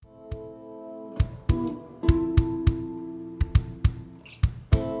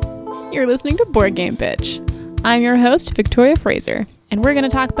You're listening to Board Game Pitch. I'm your host, Victoria Fraser, and we're going to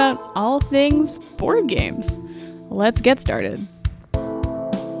talk about all things board games. Let's get started.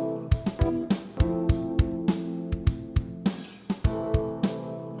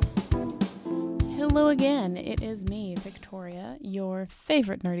 Hello again. It is me, Victoria, your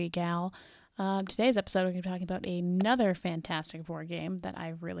favorite nerdy gal. Today's episode, we're going to be talking about another fantastic board game that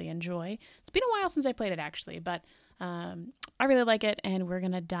I really enjoy. It's been a while since I played it, actually, but I really like it, and we're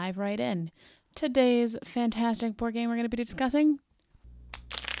going to dive right in. Today's fantastic board game we're going to be discussing,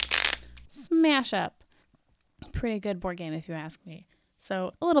 Smash Up. Pretty good board game, if you ask me.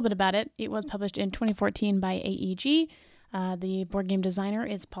 So, a little bit about it. It was published in 2014 by AEG. The board game designer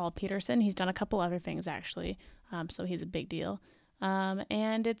is Paul Peterson. He's done a couple other things, actually, so he's a big deal.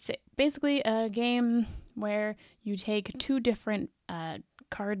 And it's basically a game where you take two different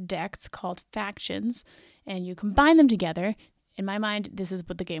card decks called factions, and you combine them together. In my mind, this is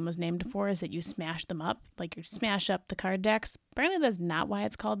what the game was named for, is that you smash them up, like you smash up the card decks. Apparently that's not why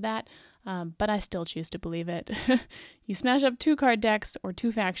it's called that, but I still choose to believe it. You smash up two card decks or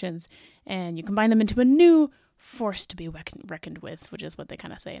two factions, and you combine them into a new force to be reckoned with, which is what they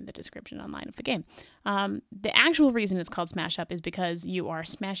kind of say in the description online of the game. The actual reason it's called Smash Up is because you are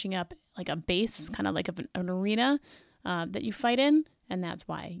smashing up like a base, kind of like an arena that you fight in, and that's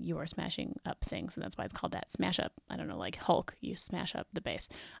why you are smashing up things, and that's why it's called that, Smash Up. I don't know, like Hulk, you smash up the base.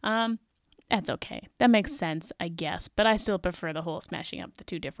 That's okay. That makes sense, I guess, but I still prefer the whole smashing up the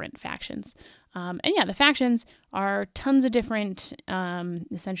two different factions. And yeah, the factions are tons of different,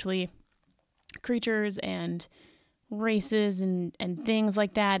 essentially, creatures and races and things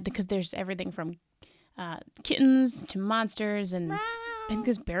like that, because there's everything from kittens to monsters, and I think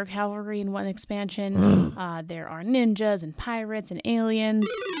there's bear cavalry in one expansion. There are ninjas and pirates and aliens.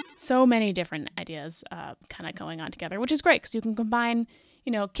 So many different ideas kind of going on together, which is great because you can combine,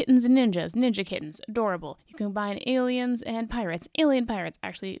 kittens and ninjas, ninja kittens, adorable. You can combine aliens and pirates, alien pirates.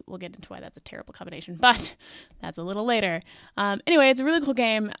 Actually, we'll get into why that's a terrible combination, but that's a little later. Anyway, it's a really cool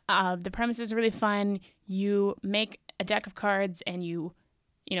game. The premise is really fun. You make a deck of cards and you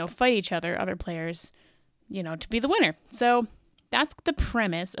fight each other players, to be the winner. So that's the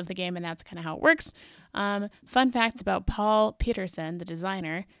premise of the game, and that's kind of how it works. Fun facts about Paul Peterson, the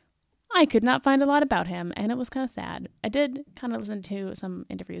designer. I could not find a lot about him, and it was kind of sad. I did kind of listen to some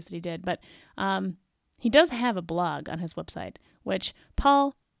interviews that he did, but he does have a blog on his website, which,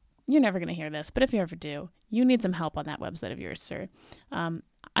 Paul, you're never going to hear this, but if you ever do, you need some help on that website of yours, sir.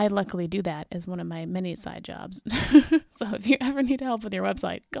 I luckily do that as one of my many side jobs. So if you ever need help with your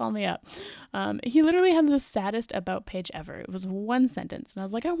website, call me up. He literally had the saddest about page ever. It was one sentence, and I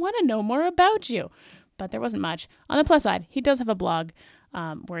was like, I want to know more about you. But there wasn't much. On the plus side, he does have a blog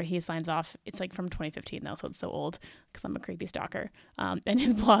where he signs off. It's like from 2015 though, so it's so old because I'm a creepy stalker. And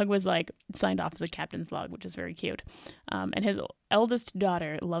his blog was like signed off as a captain's log, which is very cute. And his eldest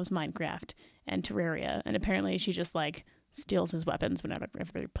daughter loves Minecraft and Terraria, and apparently she just like steals his weapons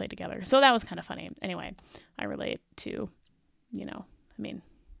if they play together. So that was kind of funny. Anyway, I relate to,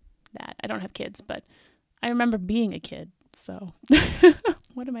 that. I don't have kids, but I remember being a kid. So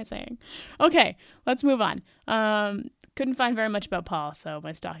what am I saying? Okay, let's move on. Couldn't find very much about Paul, so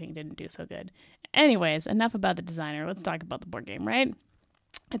my stalking didn't do so good. Anyways, enough about the designer. Let's talk about the board game, right?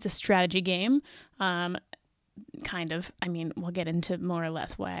 It's a strategy game. Kind of. We'll get into more or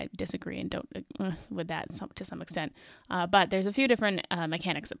less why I disagree and don't with that to some extent. But there's a few different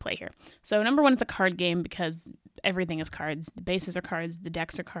mechanics at play here. So number one, it's a card game because everything is cards. The bases are cards. The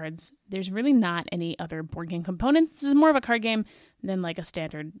decks are cards. There's really not any other board game components. This is more of a card game than like a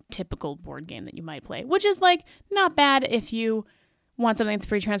standard typical board game that you might play, which is like not bad if you want something that's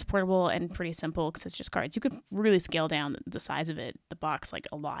pretty transportable and pretty simple because it's just cards. You could really scale down the size of it, the box, like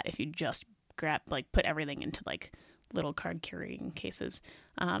a lot if you just put everything into like little card carrying cases.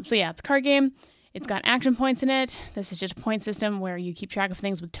 So yeah, it's a card game. It's got action points in it. This is just a point system where you keep track of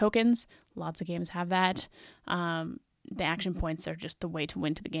things with tokens. Lots of games have that. The action points are just the way to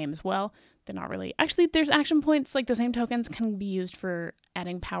win to the game as well. They're not really... Actually, there's action points, like the same tokens can be used for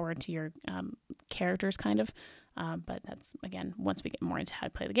adding power to your characters, kind of. But that's, again, once we get more into how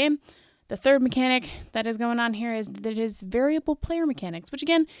to play the game. The third mechanic that is going on here is that it is variable player mechanics, which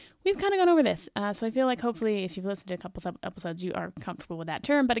again, we've kind of gone over this. So I feel like hopefully if you've listened to a couple episodes, you are comfortable with that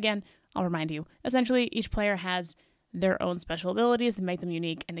term. But again, I'll remind you, essentially each player has their own special abilities that make them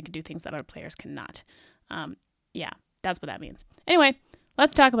unique, and they can do things that other players cannot. Yeah, that's what that means. Anyway,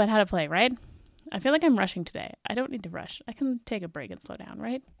 let's talk about how to play, right? I feel like I'm rushing today. I don't need to rush. I can take a break and slow down,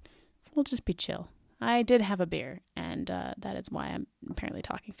 right? We'll just be chill. I did have a beer, and that is why I'm apparently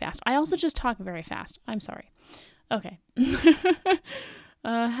talking fast. I also just talk very fast. I'm sorry. Okay.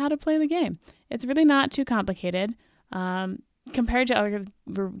 how to play the game. It's really not too complicated. Compared to other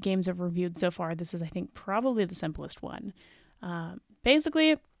games I've reviewed so far, this is, I think, probably the simplest one.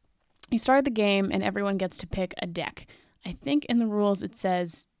 Basically, you start the game and everyone gets to pick a deck. I think in the rules it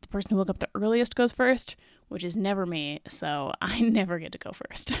says the person who woke up the earliest goes first, which is never me, so I never get to go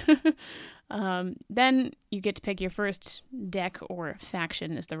first. Then you get to pick your first deck, or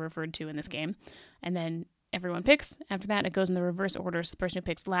faction as they're referred to in this game, and then everyone picks. After that, it goes in the reverse order, so the person who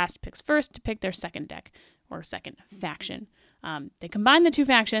picks last picks first to pick their second deck, or second faction. They combine the two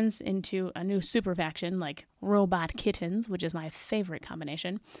factions into a new super faction, like Robot Kittens, which is my favorite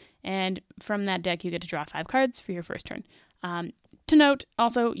combination. And from that deck, you get to draw 5 cards for your first turn. To note,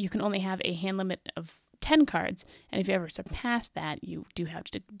 also, you can only have a hand limit of 10 cards, and if you ever surpass that, you do have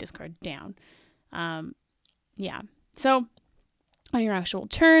to discard down. So on your actual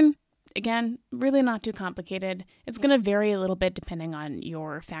turn, again, really not too complicated. It's going to vary a little bit depending on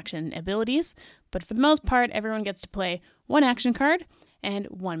your faction abilities, but for the most part, everyone gets to play 1 action card and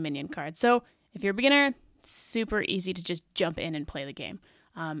 1 minion card. So if you're a beginner, super easy to just jump in and play the game.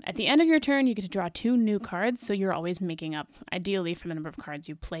 At the end of your turn, you get to draw 2 new cards, so you're always making up, ideally, for the number of cards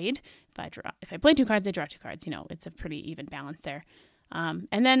you played. If I play 2 cards, I draw 2 cards. It's a pretty even balance there. And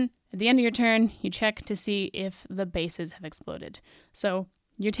then at the end of your turn, you check to see if the bases have exploded. So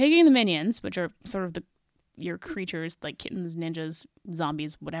you're taking the minions, which are sort of your creatures, like kittens, ninjas,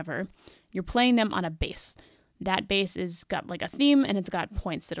 zombies, whatever. You're playing them on a base. That base is got like a theme, and it's got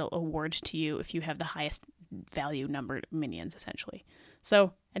points that it'll award to you if you have the highest value numbered minions, essentially.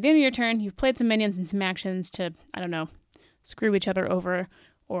 So at the end of your turn, you've played some minions and some actions to, screw each other over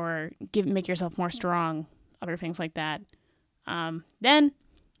or make yourself more strong, other things like that. Then,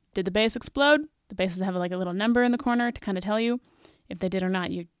 did the base explode? The bases have like a little number in the corner to kind of tell you if they did or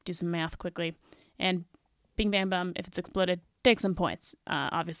not. You do some math quickly. And bing, bam, bum, if it's exploded, take some points.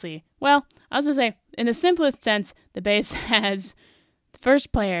 Obviously, well, I was going to say, in the simplest sense, the base has the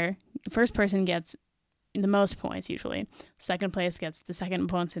first person gets the most points usually. Second place gets the second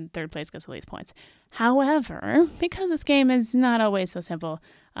points, and third place gets the least points. However, because this game is not always so simple,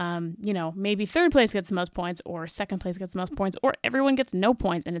 maybe third place gets the most points, or second place gets the most points, or everyone gets no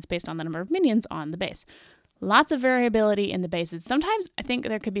points, and it's based on the number of minions on the base. Lots of variability in the bases. Sometimes I think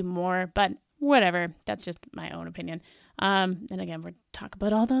there could be more, but whatever. That's just my own opinion. And again, we'll talk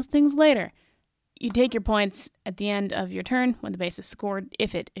about all those things later. You take your points at the end of your turn when the base is scored,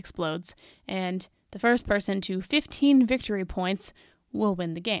 if it explodes, and the first person to 15 victory points will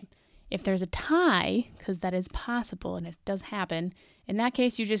win the game. If there's a tie, because that is possible and it does happen, in that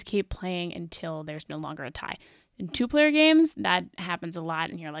case, you just keep playing until there's no longer a tie. In 2-player games, that happens a lot,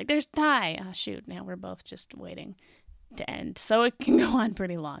 and you're like, there's a tie. Oh, shoot, now we're both just waiting to end. So it can go on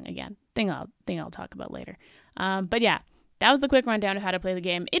pretty long. Again, thing I'll talk about later. But yeah, that was the quick rundown of how to play the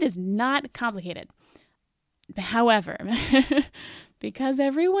game. It is not complicated. However, because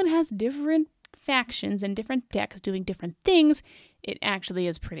everyone has different factions and different decks doing different things, it actually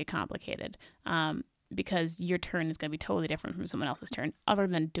is pretty complicated. Because your turn is going to be totally different from someone else's turn, other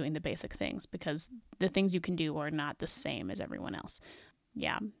than doing the basic things, because the things you can do are not the same as everyone else.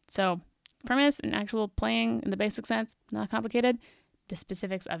 Yeah, so premise and actual playing in the basic sense, not complicated. The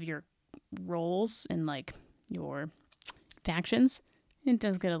specifics of your roles and like your factions, it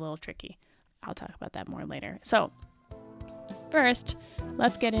does get a little tricky. I'll talk about that more later. So first,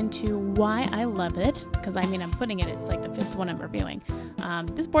 let's get into why I love it, because I'm putting it's like the 5th one I'm reviewing.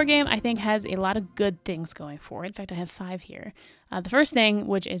 This board game, I think, has a lot of good things going for it. In fact, I have 5 here. The first thing,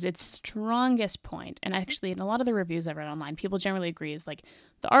 which is its strongest point, and actually in a lot of the reviews I've read online, people generally agree, is like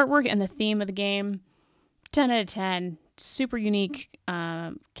the artwork and the theme of the game, 10 out of 10, super unique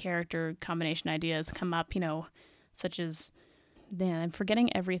character combination ideas come up, such as, I'm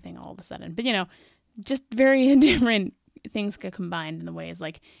forgetting everything all of a sudden, but just very different things get combined in the ways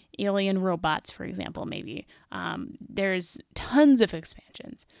like alien robots, for example, maybe. There's tons of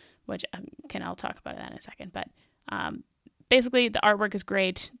expansions, which I'll talk about that in a second. But basically, the artwork is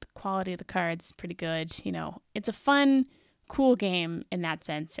great. The quality of the cards is pretty good. It's a fun, cool game in that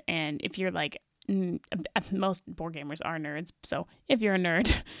sense. And if you're like, most board gamers are nerds. So if you're a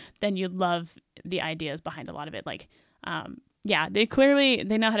nerd, then you'd love the ideas behind a lot of it. Like,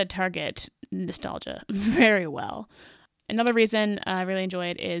 they know how to target nostalgia very well. Another reason I really enjoy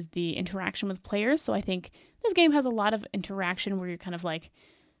it is the interaction with players. So I think this game has a lot of interaction where you're kind of like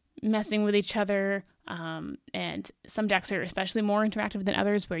messing with each other. And some decks are especially more interactive than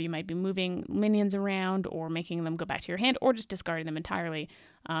others, where you might be moving minions around or making them go back to your hand or just discarding them entirely.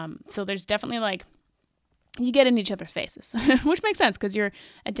 So there's definitely like, you get in each other's faces, which makes sense because you're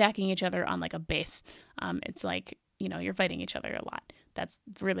attacking each other on like a base. It's like, you're fighting each other a lot. That's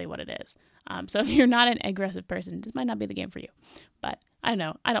really what it is. So if you're not an aggressive person, this might not be the game for you. But I don't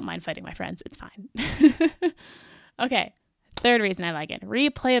know. I don't mind fighting my friends. It's fine. Okay. Third reason I like it,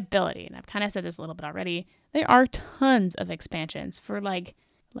 replayability. And I've kind of said this a little bit already. There are tons of expansions for let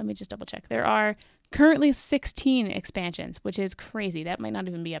me just double check. There are currently 16 expansions, which is crazy. That might not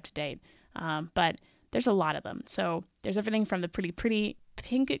even be up to date. But there's a lot of them. So there's everything from the Pretty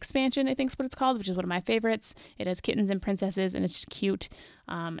Pink expansion, I think is what it's called, which is one of my favorites. It has kittens and princesses, and it's just cute.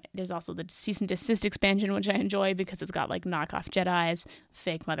 There's also the Cease and Desist expansion, which I enjoy because it's got knockoff Jedis,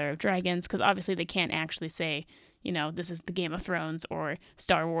 fake Mother of Dragons, because obviously they can't actually say, this is the Game of Thrones or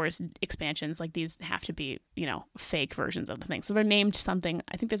Star Wars expansions. These have to be, fake versions of the thing. So they're named something.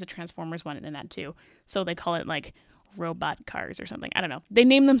 I think there's a Transformers one in that too. So they call it robot cars or something. I don't know. They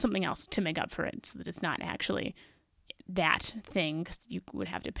name them something else to make up for it so that it's not actually that thing, because you would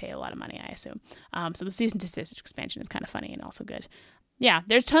have to pay a lot of money, I assume. So the Cease and Desist expansion is kind of funny and also good. Yeah,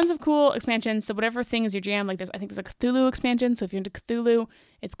 there's tons of cool expansions. So whatever thing is your jam, I think there's a Cthulhu expansion. So if you're into Cthulhu,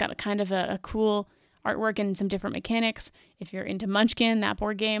 it's got a kind of a cool artwork and some different mechanics. If you're into Munchkin, that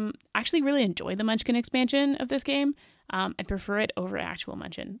board game, I actually really enjoy the Munchkin expansion of this game. I prefer it over actual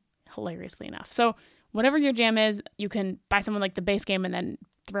Munchkin, hilariously enough. So whatever your jam is, you can buy someone the base game and then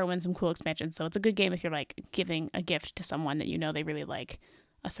throw in some cool expansions. So it's a good game if you're giving a gift to someone that they really like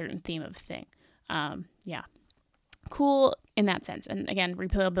a certain theme of thing. Yeah. Cool in that sense. And again,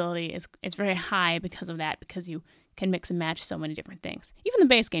 replayability is very high because of that, because you can mix and match so many different things. Even the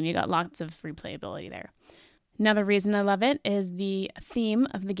base game, you got lots of replayability there. Another reason I love it is the theme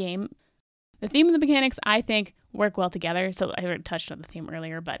of the game. The theme and the mechanics, I think, work well together. So I already touched on the theme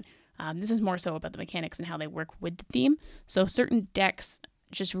earlier, but this is more so about the mechanics and how they work with the theme. So certain decks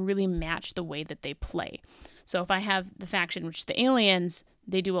just really match the way that they play. So if I have the faction, which is the aliens,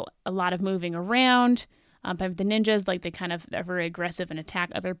 they do a lot of moving around. But the ninjas, they kind of are very aggressive and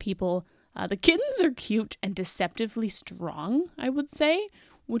attack other people. The kittens are cute and deceptively strong, I would say,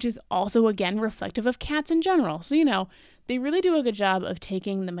 which is also, again, reflective of cats in general. So, they really do a good job of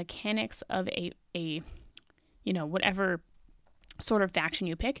taking the mechanics of a whatever sort of faction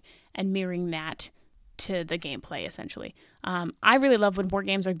you pick and mirroring that to the gameplay, essentially. I really love when board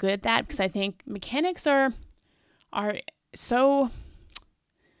games are good at that, because I think mechanics are so,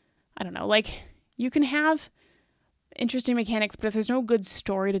 I don't know, you can have interesting mechanics, but if there's no good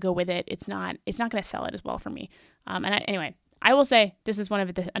story to go with it, it's not going to sell it as well for me. Anyway, I will say this is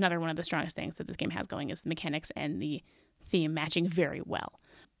another one of the strongest things that this game has going is the mechanics and the theme matching very well.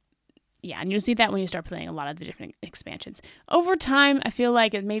 Yeah, and you'll see that when you start playing a lot of the different expansions. Over time, I feel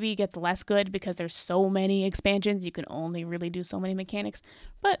like it maybe gets less good because there's so many expansions. You can only really do so many mechanics.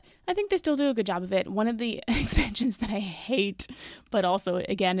 But I think they still do a good job of it. One of the expansions that I hate, but also,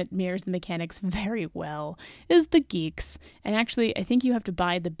 again, it mirrors the mechanics very well, is the Geeks. And actually, I think you have to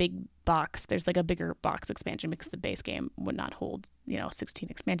buy the big box. There's a bigger box expansion because the base game would not hold, 16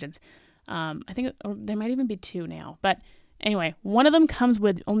 expansions. I think there might even be 2 now. But anyway, one of them comes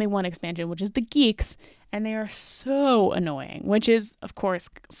with only one expansion, which is the Geeks, and they are so annoying, which is, of course,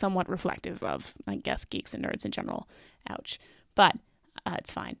 somewhat reflective of, I guess, geeks and nerds in general. Ouch. But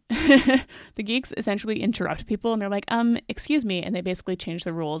it's fine. The Geeks essentially interrupt people, and they're like, excuse me, and they basically change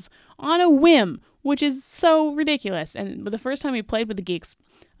the rules on a whim, which is so ridiculous. And the first time we played with the Geeks,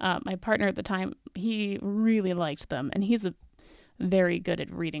 my partner at the time, he really liked them, and he's very good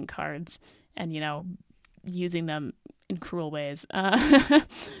at reading cards and, using them in cruel ways.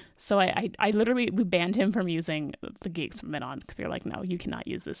 So I literally, we banned him from using the Geeks from then on, because we were like, no, you cannot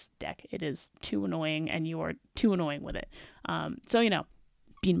use this deck. It is too annoying, and you are too annoying with it. So,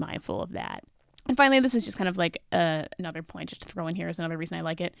 be mindful of that. And finally, this is just kind of another point just to throw in here is another reason I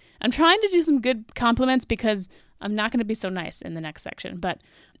like it. I'm trying to do some good compliments because I'm not going to be so nice in the next section, but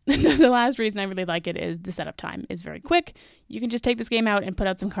the last reason I really like it is the setup time is very quick. You can just take this game out and put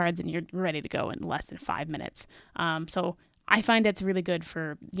out some cards and you're ready to go in less than 5 minutes. So I find it's really good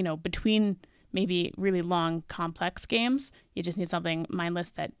for, between maybe really long, complex games. You just need something mindless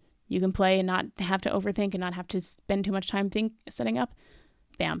that you can play and not have to overthink and not have to spend too much time setting up.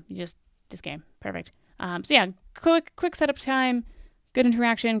 Bam, this game. Perfect. So yeah, quick setup time, good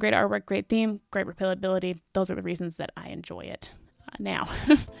interaction, great artwork, great theme, great replayability. Those are the reasons that I enjoy it. Now,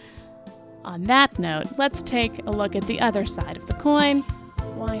 on that note, let's take a look at the other side of the coin.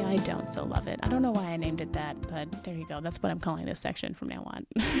 Why I don't so love it. I don't know why I named it that, but there you go. That's what I'm calling this section from now on.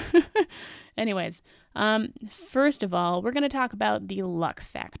 Anyways, first of all, we're going to talk about the luck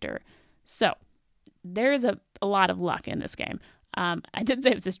factor. So, there's a lot of luck in this game. I did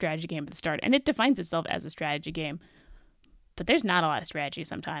say it was a strategy game at the start, and it defines itself as a strategy game. but there's not a lot of strategy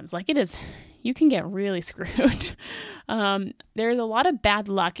sometimes. Like, you can get really screwed. There's a lot of bad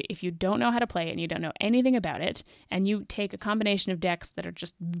luck if you don't know how to play it and you don't know anything about it, and you take a combination of decks that are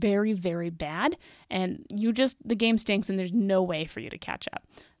just very, very bad, and the game stinks and there's no way for you to catch up.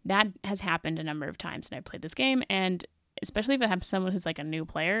 That has happened a number of times when I played this game, and especially if it happens to someone who's like a new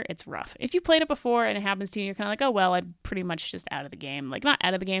player, it's rough. If you played it before and it happens to you, you're kind of like, oh, well, I'm pretty much just out of the game. Like, not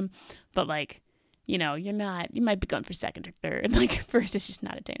out of the game, but like, you might be going for second or third. Like, first, it's just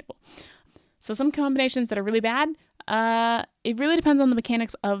not attainable. So some combinations that are really bad, it really depends on the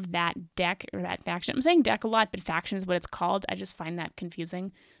mechanics of that deck or that faction. I'm saying deck a lot, but faction is what it's called. I just find that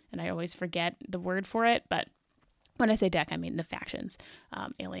confusing, and I always forget the word for it, but when I say deck, I mean the factions,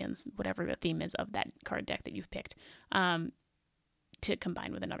 aliens, whatever the theme is of that card deck that you've picked, to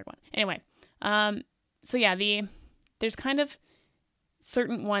combine with another one. Anyway, so yeah, there's kind of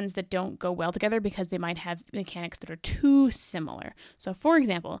certain ones that don't go well together because they might have mechanics that are too similar. So for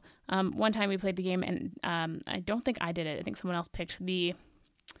example, one time we played the game, and I don't think I did it. I think someone else picked the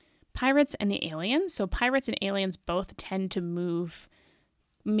pirates and the aliens. So pirates and aliens both tend to move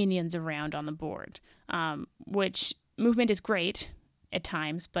minions around on the board, which movement is great at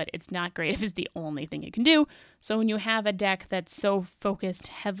times, but it's not great if it's the only thing you can do. So when you have a deck that's so focused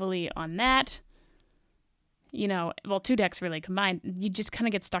heavily on that, two decks really combined, you just kind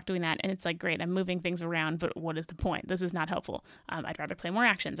of get stuck doing that, and it's like, great, I'm moving things around, but what is the point? This is not helpful. I'd rather play more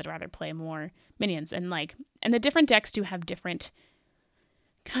actions. I'd rather play more minions, and the different decks do have different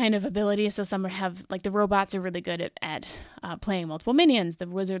kind of abilities. So some have, like, the robots are really good at playing multiple minions. The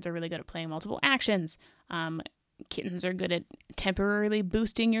wizards are really good at playing multiple actions. Kittens are good at temporarily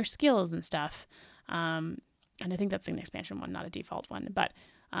boosting your skills and stuff. And I think that's an expansion one, not a default one. But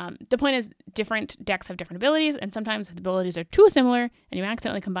the point is, different decks have different abilities, and sometimes if the abilities are too similar and you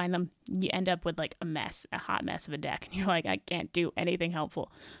accidentally combine them, you end up with like a hot mess of a deck, and you're like, I can't do anything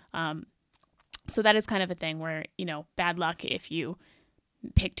helpful. So that is kind of a thing where, bad luck if you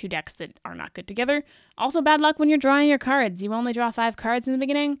pick two decks that are not good together. Also bad luck when you're drawing your cards. You only draw 5 cards in the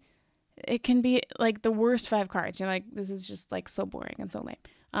beginning. It can be like the worst 5 cards. You're like, this is just like so boring and so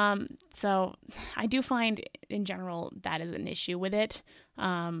lame. So I do find in general that is an issue with it.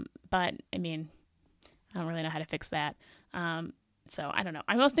 But I mean, I don't really know how to fix that. So I don't know.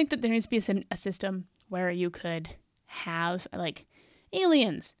 I almost think that there needs to be a system where you could have like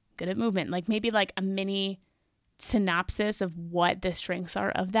aliens good at movement, like maybe like a mini synopsis of what the strengths are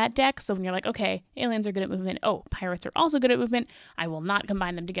of that deck. So when you're like, okay, aliens are good at movement. Oh, pirates are also good at movement. I will not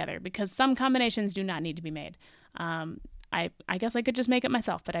combine them together because some combinations do not need to be made. I guess I could just make it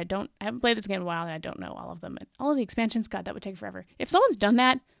myself, but I haven't played this game in a while, and I don't know all of them. And all of the expansions, God, that would take forever. If someone's done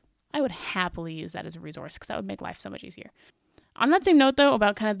that, I would happily use that as a resource because that would make life so much easier. On that same note, though,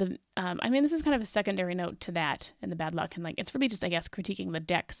 about kind of this is kind of a secondary note to that and the bad luck. And it's really just, I guess, critiquing the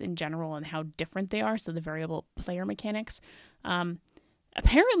decks in general and how different they are. So the variable player mechanics.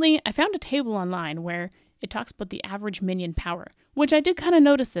 Apparently, I found a table online where it talks about the average minion power, which I did kind of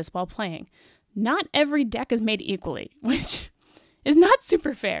notice this while playing. Not every deck is made equally, which is not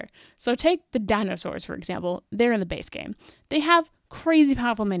super fair. So take the dinosaurs, for example. They're in the base game. They have crazy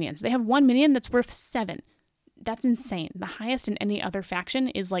powerful minions. They have 1 minion that's worth 7. That's insane. The highest in any other faction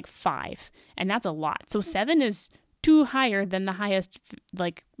is like 5, and that's a lot. So 7 is 2 higher than the highest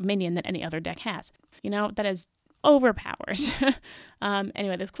minion that any other deck has. That is overpowered.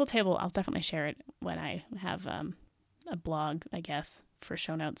 Anyway, this cool table, I'll definitely share it when I have a blog, I guess, for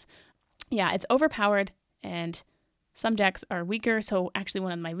show notes. Yeah, it's overpowered, and some decks are weaker. So actually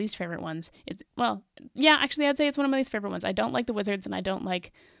one of my least favorite ones I'd say it's one of my least favorite ones. I don't like the wizards, and I don't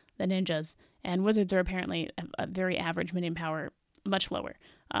like the ninjas, and wizards are apparently a very average minion power, much lower,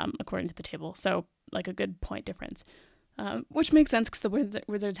 according to the table. So like a good point difference, which makes sense because the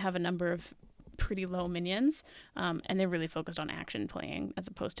wizards have a number of pretty low minions, and they're really focused on action playing as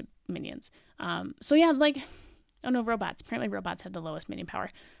opposed to minions. Robots. Apparently robots have the lowest minion power.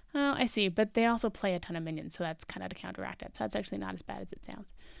 Oh, I see, but they also play a ton of minions, so that's kind of to counteract it. So that's actually not as bad as it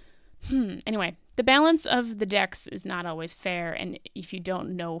sounds. Anyway, the balance of the decks is not always fair, and if you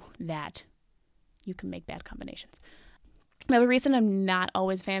don't know that, you can make bad combinations. Now, the reason I'm not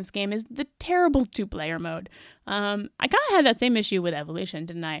always a fan of this game is the terrible 2-player mode. I kind of had that same issue with Evolution,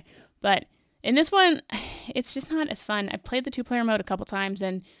 didn't I? But in this one, it's just not as fun. I've played the 2-player mode a couple times,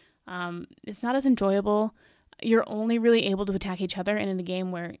 and it's not as enjoyable. You're only really able to attack each other, and in a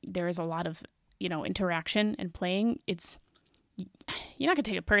game where there is a lot of, interaction and playing, you're not going to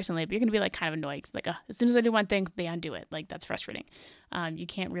take it personally, but you're going to be kind of annoyed. As soon as I do one thing, they undo it. That's frustrating. You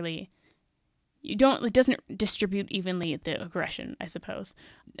can't really it doesn't distribute evenly the aggression, I suppose.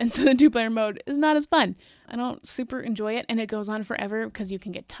 And so the 2-player mode is not as fun. I don't super enjoy it, and it goes on forever because you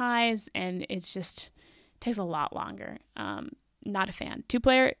can get ties, and it takes a lot longer. Not a fan.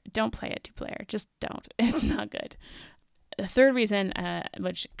 2-player, don't play it. 2-player, just don't. It's not good. The third reason,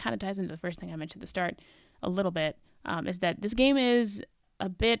 which kind of ties into the first thing I mentioned at the start a little bit, is that this game is a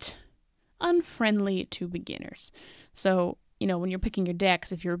bit unfriendly to beginners. So, when you're picking your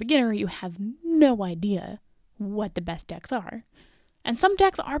decks, if you're a beginner, you have no idea what the best decks are. And some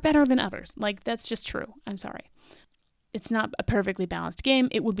decks are better than others. Like, that's just true. I'm sorry. It's not a perfectly balanced game.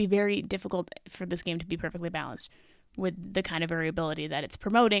 It would be very difficult for this game to be perfectly balanced with the kind of variability that it's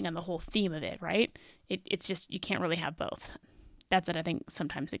promoting and the whole theme of it, right? It's just, you can't really have both. That's it. I think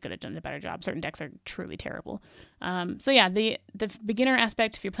sometimes it could have done a better job. Certain decks are truly terrible. So yeah, the beginner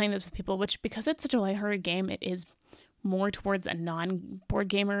aspect, if you're playing this with people, which because it's such a lighthearted game, it is more towards a non-board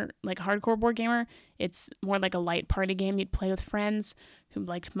gamer, like hardcore board gamer. It's more like a light party game you'd play with friends who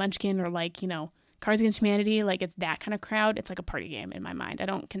liked Munchkin or Cards Against Humanity. Like, it's that kind of crowd. It's like a party game in my mind. I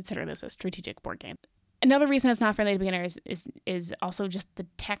don't consider this a strategic board game. Another reason it's not friendly to beginners is also just the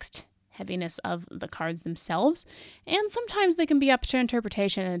text heaviness of the cards themselves. And sometimes they can be up to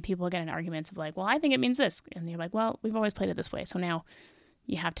interpretation, and people get in arguments of like, well, I think it means this. And you're like, well, we've always played it this way. So now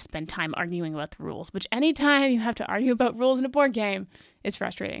you have to spend time arguing about the rules, which anytime you have to argue about rules in a board game is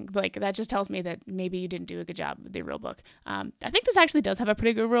frustrating. Like, that just tells me that maybe you didn't do a good job with the rule book. I think this actually does have a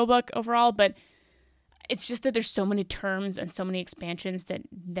pretty good rule book overall, but it's just that there's so many terms and so many expansions that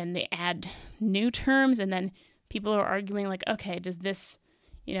then they add new terms, and then people are arguing like, okay, does this,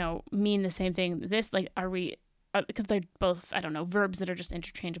 mean the same thing? This, like, because they're both, I don't know, verbs that are just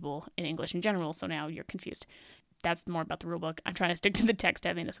interchangeable in English in general, so now you're confused. That's more about the rulebook. I'm trying to stick to the text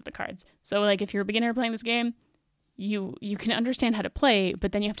heaviness of the cards. So, like, if you're a beginner playing this game, you can understand how to play,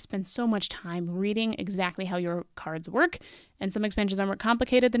 but then you have to spend so much time reading exactly how your cards work. And some expansions are more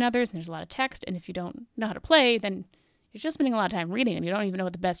complicated than others, and there's a lot of text. And if you don't know how to play, then you're just spending a lot of time reading, and you don't even know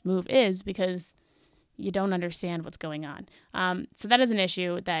what the best move is because you don't understand what's going on. So that is an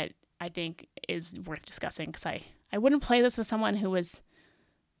issue that I think is worth discussing, because I wouldn't play this with someone who was,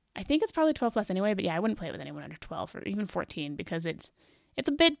 I think it's probably 12 plus anyway, but yeah, I wouldn't play it with anyone under 12 or even 14 because it's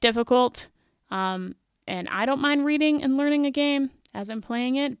a bit difficult. And I don't mind reading and learning a game as I'm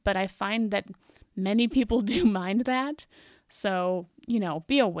playing it, but I find that many people do mind that. So,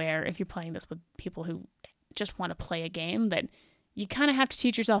 be aware if you're playing this with people who just want to play a game that you kind of have to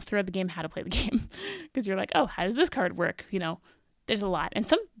teach yourself throughout the game how to play the game. Because you're like, oh, how does this card work? There's a lot. And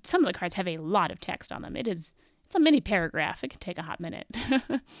some of the cards have a lot of text on them. It's a mini paragraph. It can take a hot minute.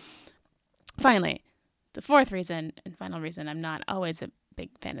 Finally, the fourth reason and final reason I'm not always a big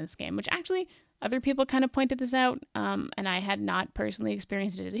fan of this game, which actually other people kind of pointed this out, and I had not personally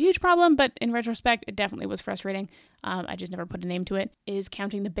experienced it as a huge problem, but in retrospect, it definitely was frustrating. I just never put a name to it, is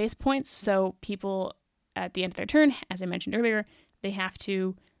counting the base points. So people, at the end of their turn, as I mentioned earlier, they have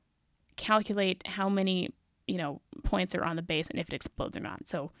to calculate how many, points are on the base and if it explodes or not.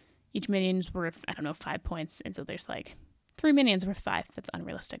 So each minion's worth, 5 points, and so there's like 3 minions worth 5. That's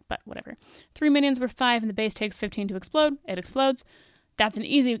unrealistic, but whatever. 3 minions worth 5, and the base takes 15 to explode. It explodes. That's an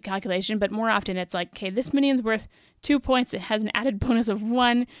easy calculation, but more often it's like, okay, this minion's worth 2 points. It has an added bonus of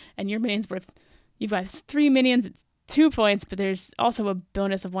 1, and your minion's you've got 3 minions, it's 2 points, but there's also a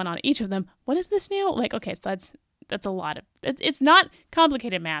bonus of 1 on each of them. What is this now? Like, okay, so that's a lot of, it's not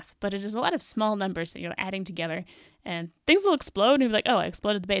complicated math, but it is a lot of small numbers that you're adding together, and things will explode, and you'll be like, oh, I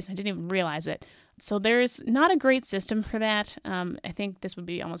exploded the base, and I didn't even realize it. So there's not a great system for that. I think this would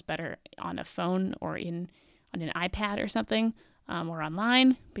be almost better on a phone or on an iPad or something. Or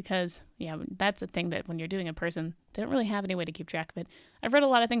online, because, that's a thing that when you're doing in person, they don't really have any way to keep track of it. I've read a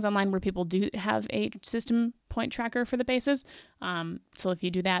lot of things online where people do have a system point tracker for the bases. So if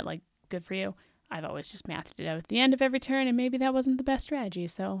you do that, like, good for you. I've always just mathed it out at the end of every turn, and maybe that wasn't the best strategy,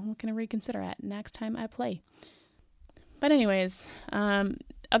 so I'm going to reconsider it next time I play. But anyways,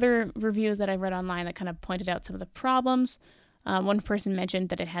 other reviews that I read online that kind of pointed out some of the problems. One person mentioned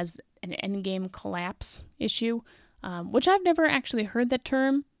that it has an endgame collapse issue, which I've never actually heard that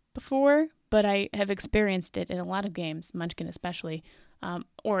term before, but I have experienced it in a lot of games, Munchkin especially.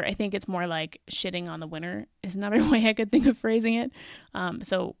 Or I think it's more like shitting on the winner is another way I could think of phrasing it.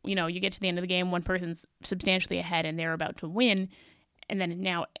 So, you get to the end of the game, one person's substantially ahead and they're about to win, and then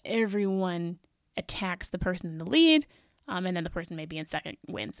now everyone attacks the person in the lead, and then the person maybe in second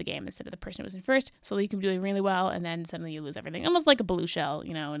wins the game instead of the person who was in first. So you can be doing really well, and then suddenly you lose everything. Almost like a blue shell,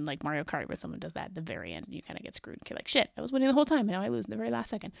 in like Mario Kart, where someone does that at the very end, and you kind of get screwed. You're like, shit, I was winning the whole time, and now I lose in the very last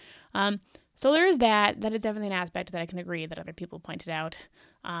second. So there is that. That is definitely an aspect that I can agree that other people pointed out.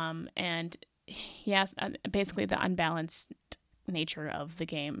 And yes, basically the unbalanced nature of the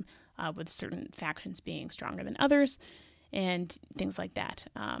game, with certain factions being stronger than others and things like that.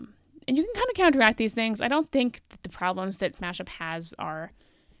 And you can kind of counteract these things. I don't think that the problems that Smash Up has are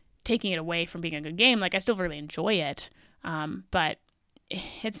taking it away from being a good game. Like, I still really enjoy it, but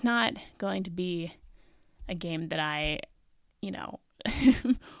it's not going to be a game that I, you know,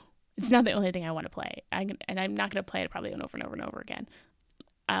 it's not the only thing I want to play. And I'm not going to play it probably over and over and over again.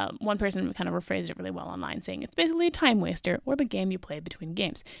 One person kind of rephrased it really well online, saying it's basically a time waster or the game you play between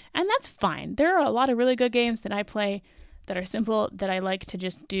games. And that's fine. There are a lot of really good games that I play that are simple that I like to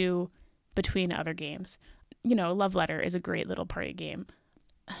just do between other games. Love Letter is a great little party game.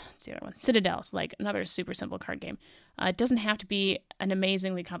 What's the other one? Citadel's, like another super simple card game. It doesn't have to be an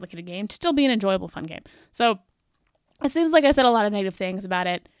amazingly complicated game to still be an enjoyable, fun game. So it seems like I said a lot of negative things about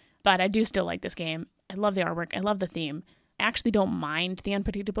it, but I do still like this game. I love the artwork. I love the theme. I actually don't mind the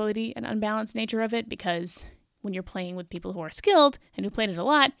unpredictability and unbalanced nature of it, because when you're playing with people who are skilled and who played it a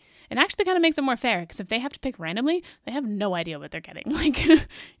lot, it actually kind of makes it more fair, because if they have to pick randomly, they have no idea what they're getting. Like, you're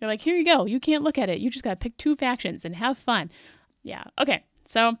like, here you go. You can't look at it. You just got to pick 2 factions and have fun. Yeah. Okay.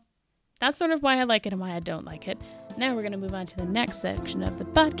 So that's sort of why I like it and why I don't like it. Now we're going to move on to the next section of the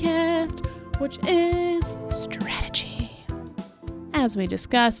podcast, which is strategy. As we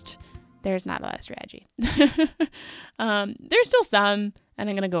discussed, there's not a lot of strategy. There's still some, and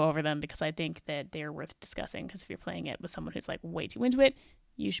I'm going to go over them because I think that they're worth discussing, because if you're playing it with someone who's like way too into it,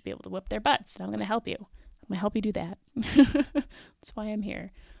 you should be able to whip their butts, and I'm going to help you. I'm going to help you do that. That's why I'm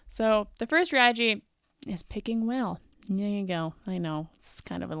here. So the first strategy is picking well. There you go. I know it's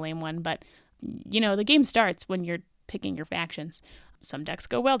kind of a lame one, but the game starts when you're picking your factions. Some decks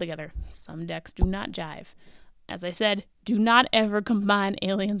go well together. Some decks do not jive. As I said, do not ever combine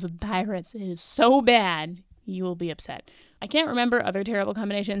aliens with pirates. It is so bad, you will be upset. I can't remember other terrible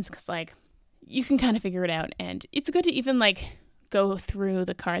combinations because, you can kind of figure it out. And it's good to even, go through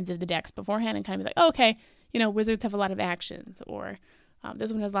the cards of the decks beforehand and kind of be like, oh, okay, wizards have a lot of actions, or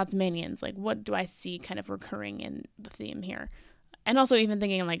this one has lots of minions. Like, what do I see kind of recurring in the theme here? And also even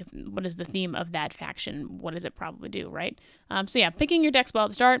thinking, what is the theme of that faction? What does it probably do, right? So yeah, picking your decks well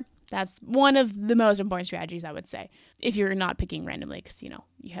at the start, that's one of the most important strategies, I would say, if you're not picking randomly, because,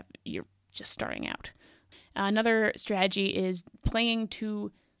 you're just starting out. Another strategy is playing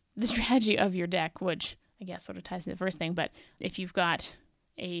to the strategy of your deck, which I guess sort of ties to the first thing. But if you've got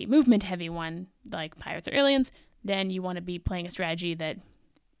a movement-heavy one, like pirates or aliens, then you want to be playing a strategy that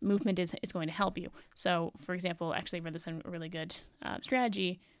movement is going to help you. So, for example, actually read this on a really good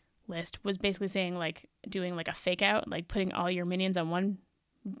strategy list, was basically saying, doing a fake out, putting all your minions on one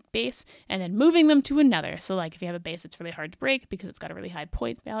base and then moving them to another. So, if you have a base that's really hard to break because it's got a really high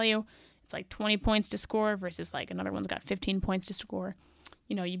point value, it's 20 points to score versus another one's got 15 points to score.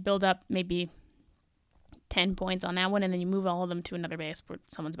 You build up maybe 10 points on that one, and then you move all of them to another base where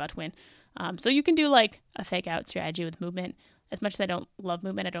someone's about to win. So you can do a fake out strategy with movement. As much as I don't love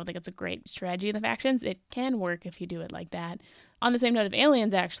movement, I don't think it's a great strategy in the factions. It can work if you do it like that. On the same note of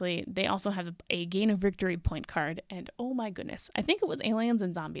aliens, actually, they also have a gain of victory point card. And oh my goodness, I think it was aliens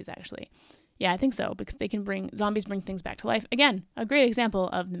and zombies, actually. Yeah, I think so, because zombies bring things back to life. Again, a great example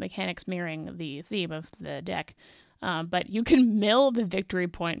of the mechanics mirroring the theme of the deck. But you can mill the victory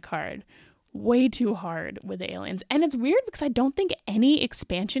point card way too hard with the aliens. And it's weird because I don't think any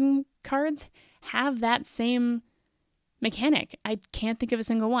expansion cards have that same mechanic. I can't think of a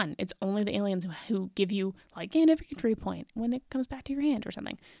single one. It's only the aliens who give you gain a victory point when it comes back to your hand or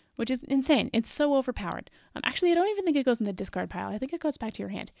something, which is insane. It's so overpowered. Actually, I don't even think it goes in the discard pile. I think it goes back to your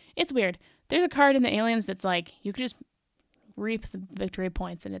hand. It's weird. There's a card in the aliens that's you could just reap the victory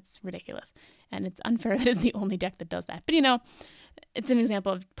points, and it's ridiculous. And it's unfair that it's the only deck that does that. But it's an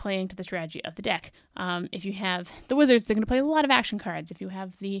example of playing to the strategy of the deck. If you have the wizards, they're going to play a lot of action cards. If you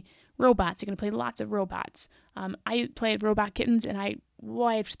have the robots, you're going to play lots of robots. I played Robot Kittens, and I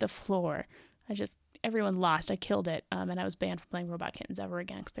wiped the floor. Everyone lost. I killed it, and I was banned from playing Robot Kittens ever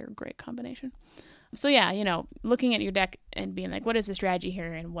again because they're a great combination. So yeah, looking at your deck and being what is the strategy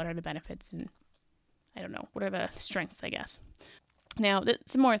here, and what are the benefits, and I don't know, what are the strengths, I guess. Now,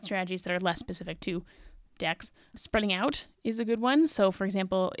 some more strategies that are less specific to decks. Spreading out is a good one. So, for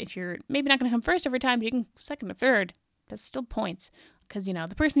example, if you're maybe not going to come first every time, but you can second or third, that's still points. Because,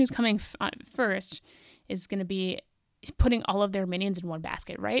 the person who's coming first is going to be putting all of their minions in one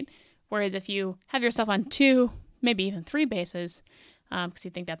basket, right? Whereas if you have yourself on 2, maybe even 3 bases, because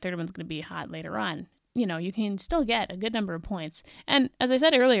you think that third one's going to be hot later on, you can still get a good number of points. And as I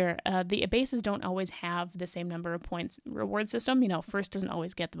said earlier, the bases don't always have the same number of points reward system. First doesn't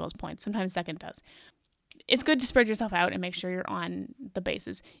always get the most points. Sometimes second does. It's good to spread yourself out and make sure you're on the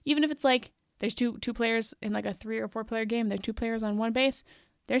bases. Even if it's there's two players in like a 3 or 4 player game. There are 2 players on one base.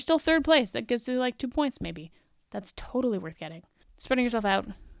 They're still third place. That gets you like 2 points maybe. That's totally worth getting. Spreading yourself out,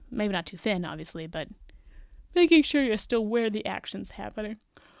 maybe not too thin, obviously, but making sure you're still where the action's happening.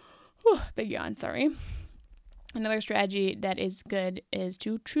 Whew, big yawn, sorry. Another strategy that is good is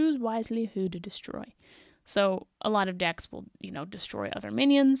to choose wisely who to destroy. So a lot of decks will, destroy other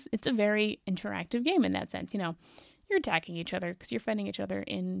minions. It's a very interactive game in that sense. You're attacking each other because you're fighting each other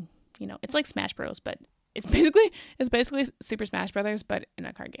in, it's like Smash Bros, but it's basically Super Smash Brothers, but in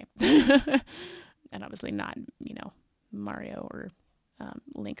a card game. And obviously not, Mario or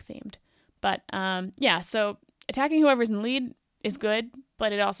Link themed. But so attacking whoever's in lead is good,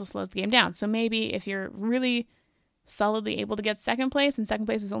 but it also slows the game down. So maybe if you're really solidly able to get second place, and second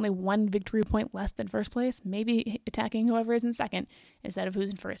place is only 1 victory point less than first place, maybe attacking whoever is in second instead of who's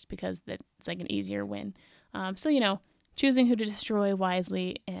in first, because it's like an easier win. Choosing who to destroy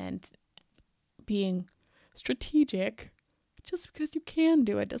wisely and being strategic, just because you can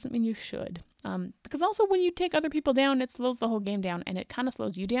do it doesn't mean you should. Because also when you take other people down, it slows the whole game down, and it kind of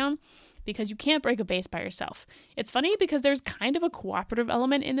slows you down because you can't break a base by yourself. It's funny because there's kind of a cooperative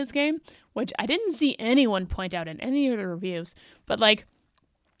element in this game, which I didn't see anyone point out in any of the reviews, but like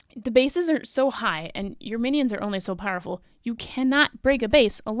the bases are so high and your minions are only so powerful, you cannot break a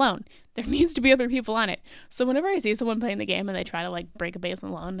base alone. There needs to be other people on it. So whenever I see someone playing the game and they try to like break a base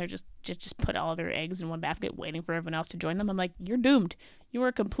alone, they're just put all their eggs in one basket waiting for everyone else to join them. I'm like, you're doomed. You're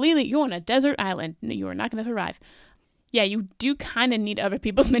on a desert island. You are not going to survive. Yeah, you do kind of need other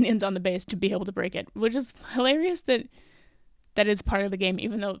people's minions on the base to be able to break it, which is hilarious that is part of the game,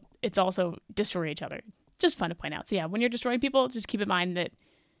 even though it's also destroy each other. Just fun to point out. So yeah, when you're destroying people, just keep in mind that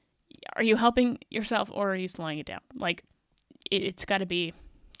are you helping yourself or are you slowing it down? Like, it's got to be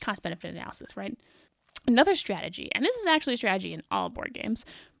cost-benefit analysis, right? Another strategy, and this is actually a strategy in all board games,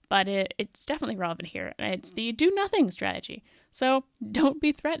 but it's definitely relevant here. It's the do-nothing strategy. So don't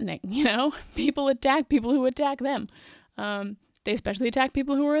be threatening, People attack people who attack them. They especially attack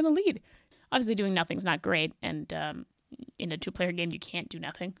people who are in the lead. Obviously, doing nothing's not great, and in a 2-player game, you can't do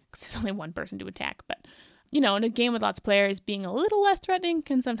nothing because there's only one person to attack, but in a game with lots of players, being a little less threatening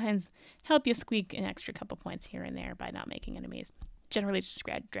can sometimes help you squeak an extra couple points here and there by not making enemies. Generally, it's just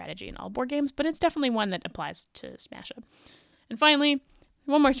a strategy in all board games, but it's definitely one that applies to Smash Up. And finally,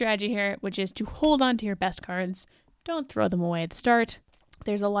 one more strategy here, which is to hold on to your best cards. Don't throw them away at the start.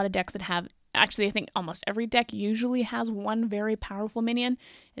 There's a lot of decks that have, actually, I think almost every deck usually has one very powerful minion.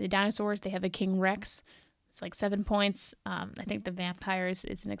 In the dinosaurs, they have a King Rex. It's like 7 points. I think the vampires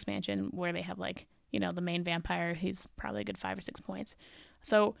is an expansion where they have like, the main vampire, he's probably a good 5 or 6 points.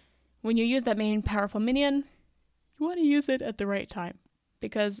 So when you use that main powerful minion, you want to use it at the right time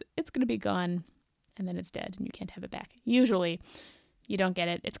because it's going to be gone and then it's dead and you can't have it back. Usually you don't get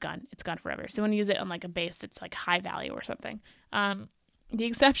it. It's gone. It's gone forever. So when you use it on like a base that's like high value or something, the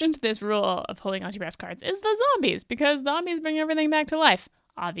exception to this rule of holding onto your best cards is the zombies, because zombies bring everything back to life,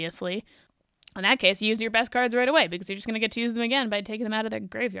 obviously. In that case, use your best cards right away because you're just going to get to use them again by taking them out of their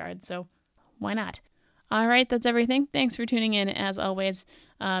graveyard. So why not? All right, that's everything. Thanks for tuning in, as always.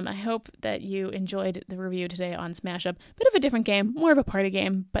 I hope that you enjoyed the review today on Smash Up. Bit of a different game, more of a party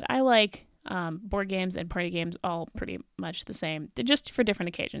game, but I like board games and party games all pretty much the same. They're just for different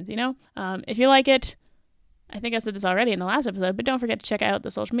occasions, If you like it, I think I said this already in the last episode, but don't forget to check out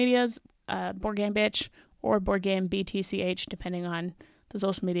the social medias, Board Game Bitch or Board Game BTCH, depending on the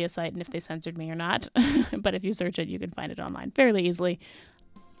social media site and if they censored me or not. But if you search it, you can find it online fairly easily.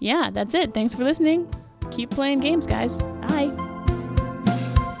 Yeah, that's it. Thanks for listening. Keep playing games, guys. Bye.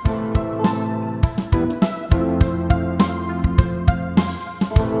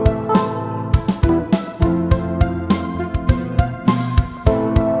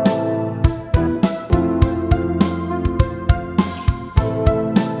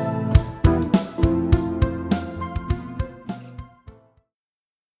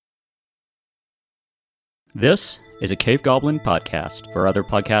 This is a Cave Goblin podcast. For other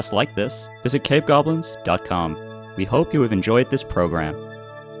podcasts like this, visit cavegoblins.com. We hope you have enjoyed this program.